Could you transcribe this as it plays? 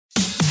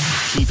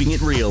Keeping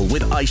It Real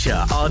with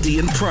Aisha, Ardy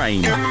and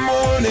Prem. Good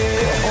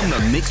morning. On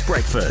the Mixed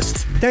Breakfast.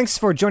 Thanks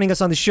for joining us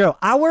on the show.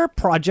 Our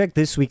project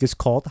this week is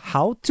called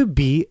How to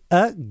Be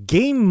a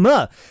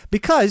Gamer,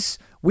 because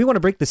we want to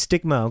break the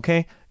stigma,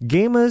 okay?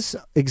 Gamers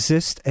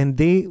exist and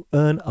they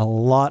earn a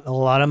lot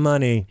of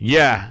money.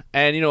 Yeah,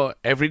 and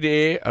every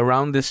day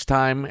around this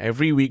time,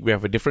 every week we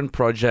have a different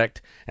project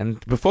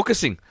and we're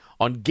focusing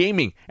on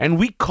gaming. And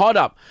we caught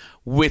up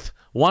with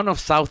one of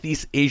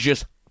Southeast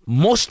Asia's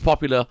most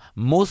popular,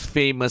 most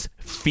famous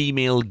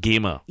female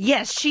gamer.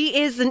 Yes, she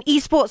is an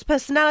esports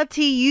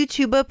personality,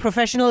 YouTuber,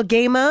 professional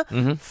gamer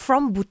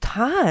from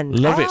Bhutan.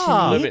 Love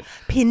it.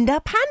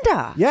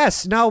 PindaPanda.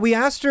 Yes. Now, we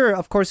asked her,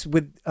 of course,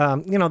 with,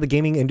 the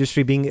gaming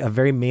industry being a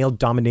very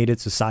male-dominated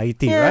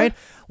society, right?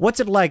 What's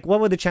it like? What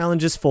were the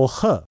challenges for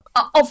her?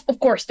 Of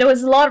course, there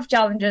was a lot of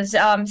challenges,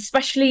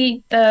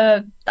 especially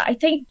I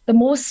think the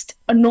most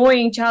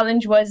annoying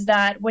challenge was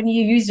that when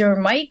you use your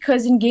mic,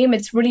 because in game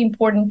it's really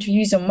important to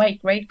use a mic,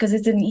 right? Because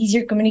it's an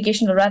easier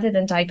communication rather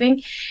than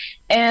typing.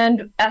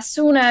 And as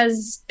soon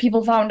as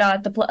people found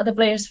out, the other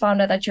players found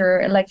out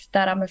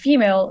that I'm a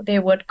female, they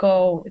would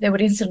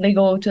instantly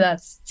go to that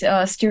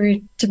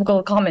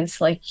stereotypical comments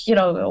like,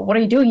 what are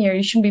you doing here?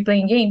 You shouldn't be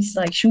playing games.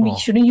 Like,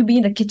 shouldn't you be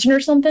in the kitchen or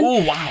something?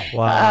 Oh,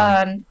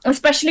 wow.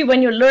 Especially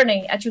when you're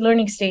learning at your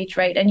learning stage,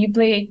 right? And you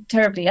play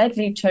terribly. I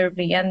played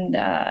terribly. And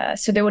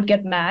so they would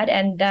get mad.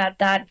 And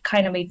that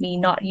kind of made me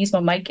not use my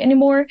mic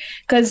anymore,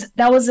 because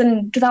that was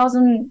in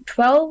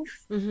 2012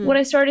 when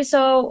I started.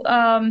 So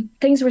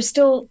things were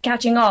still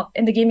catching up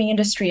in the gaming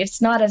industry.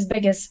 It's not as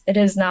big as it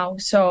is now.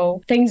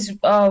 So things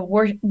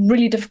were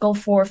really difficult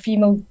for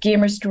female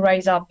gamers to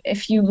rise up.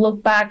 If you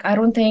look back, I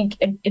don't think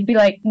it'd be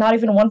like not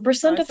even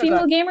 1% of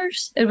female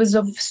gamers. It was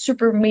a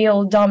super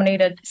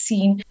male-dominated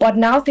scene. But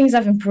now things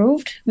have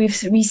improved. We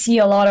see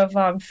a lot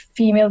of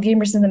female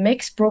gamers in the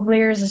mix, pro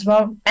players as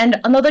well. And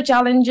another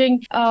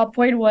challenging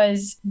point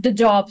was the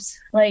jobs.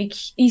 Like,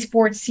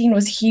 esports scene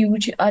was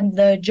huge, and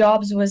the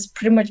jobs was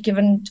pretty much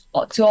given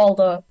to all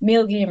the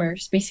male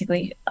gamers,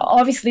 basically.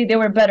 Obviously, they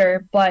were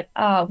better, but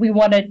we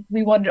wanted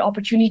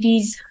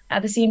opportunities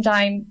at the same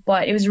time.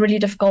 But it was really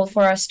difficult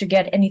for us to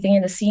get anything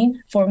in the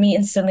scene. For me,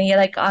 instantly,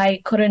 like,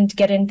 I couldn't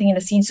get anything in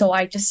the scene, so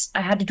I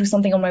had to do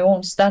something on my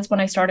own. So that's when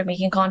I started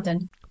making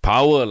content.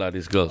 Power,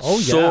 this girl. Oh,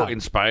 yeah. So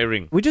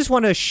inspiring. We just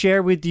want to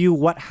share with you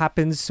what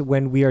happens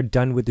when we are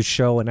done with the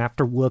show and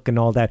after work and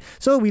all that.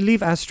 So we leave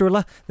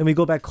Astrula, then we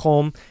go back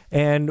home.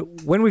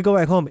 And when we go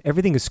back home,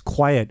 everything is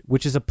quiet,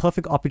 which is a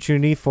perfect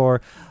opportunity for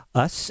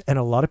us and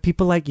a lot of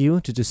people like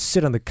you to just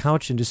sit on the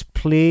couch and just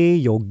play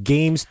your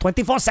games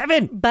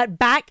 24/7. But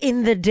back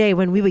in the day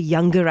when we were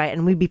younger, right,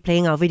 and we'd be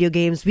playing our video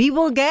games, we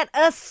will get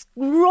a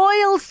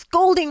royal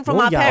scolding from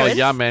our parents. Oh,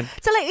 yeah, man.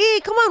 So like, hey,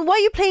 come on, why are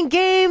you playing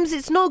games?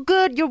 It's no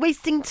good. You're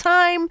wasting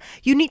time.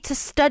 You need to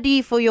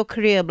study for your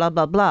career, blah,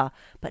 blah, blah.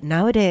 But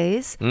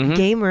nowadays,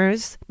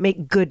 gamers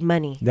make good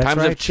money. That's Times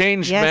right. have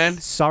changed, Yes.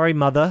 man. Sorry,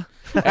 mother.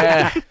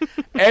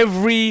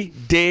 Every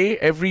day,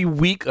 every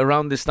week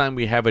around this time,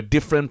 we have a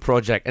different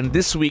project. And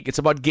this week, it's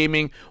about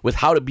gaming with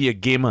how to be a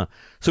gamer.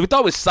 So we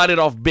thought we'd start it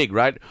off big,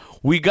 right?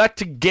 We got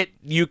to get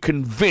you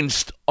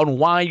convinced on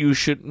why you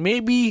should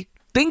maybe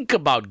think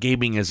about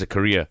gaming as a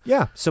career.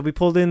 Yeah, so we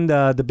pulled in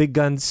the big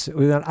guns.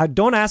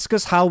 Don't ask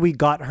us how we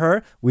got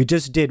her. We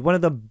just did. One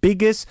of the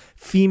biggest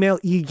female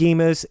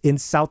e-gamers in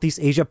Southeast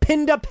Asia,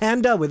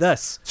 PindaPanda, with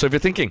us. So if you're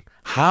thinking,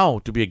 how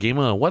to be a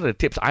gamer? What are the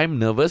tips? I'm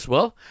nervous.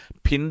 Well,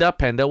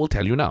 PindaPanda will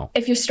tell you now.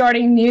 If you're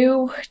starting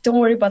new, don't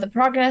worry about the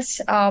progress.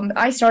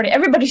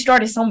 Everybody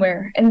started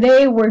somewhere, and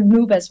they were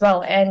noob as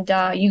well. And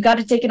you got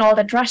to take in all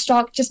that trash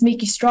talk, just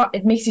make you strong.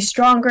 It makes you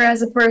stronger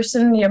as a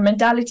person. Your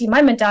mentality,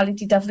 my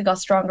mentality definitely got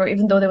stronger,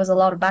 even though there was a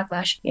lot of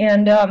backlash.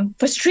 And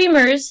for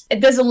streamers,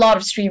 there's a lot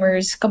of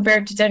streamers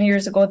compared to 10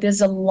 years ago.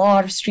 There's a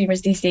lot of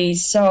streamers these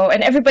days. So,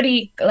 and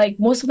everybody, like,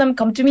 most of them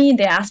come to me and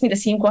they ask me the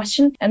same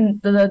question.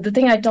 And the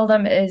thing I tell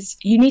them is,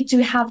 you need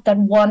to have that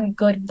one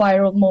good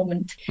viral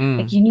moment.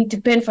 Like, you need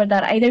to pin for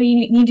that. Either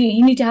you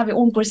need to have your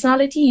own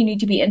personality, you need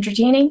to be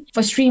entertaining.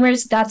 For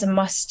streamers, that's a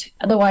must.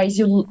 Otherwise,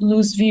 you'll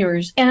lose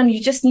viewers. And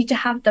you just need to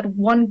have that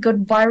one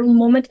good viral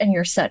moment and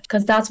you're set.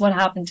 Because that's what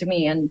happened to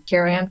me. And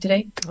here I am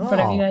today in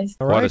front of you guys.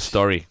 All What a right.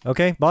 story.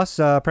 Okay, boss,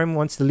 Prem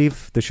wants to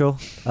leave the show.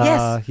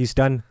 Yes. He's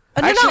done.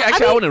 Actually,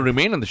 I want to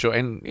remain on the show,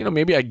 and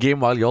maybe I game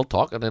while y'all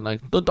talk, and then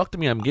don't talk to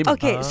me. I'm gaming.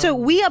 Okay, so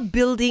we are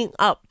building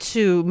up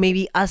to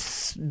maybe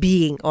us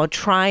being or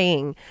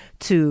trying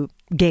to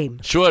game.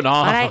 Sure, no.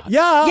 All right?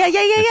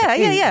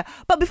 Yeah.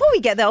 But before we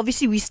get there,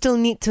 obviously, we still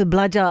need to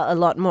belajar a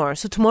lot more.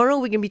 So tomorrow,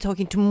 we're going to be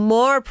talking to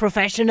more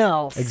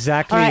professionals.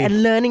 Exactly. All right,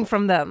 and learning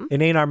from them.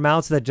 It ain't our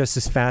mouths that just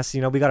as fast.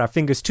 We got our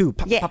fingers too.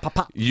 Pop, Yeah. pop, pop,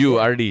 pop. You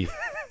already.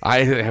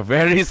 I am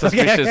very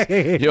suspicious.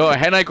 Your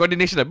hand-eye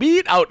coordination a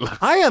bit out.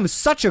 I am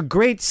such a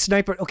great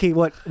sniper. Okay,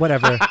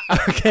 whatever.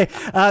 Okay,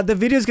 the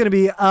video is going to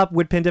be up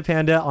with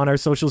PindaPanda on our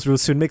socials real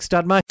soon.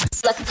 Mix.my.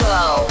 Let's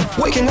go.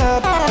 Waking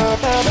up.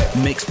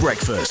 Mixed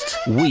Breakfast.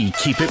 We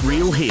keep it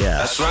real here.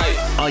 That's right.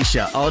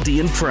 Aisha, Ardy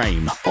and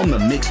Prem on the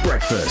Mixed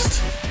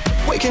Breakfast.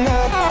 Waking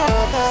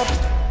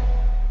up.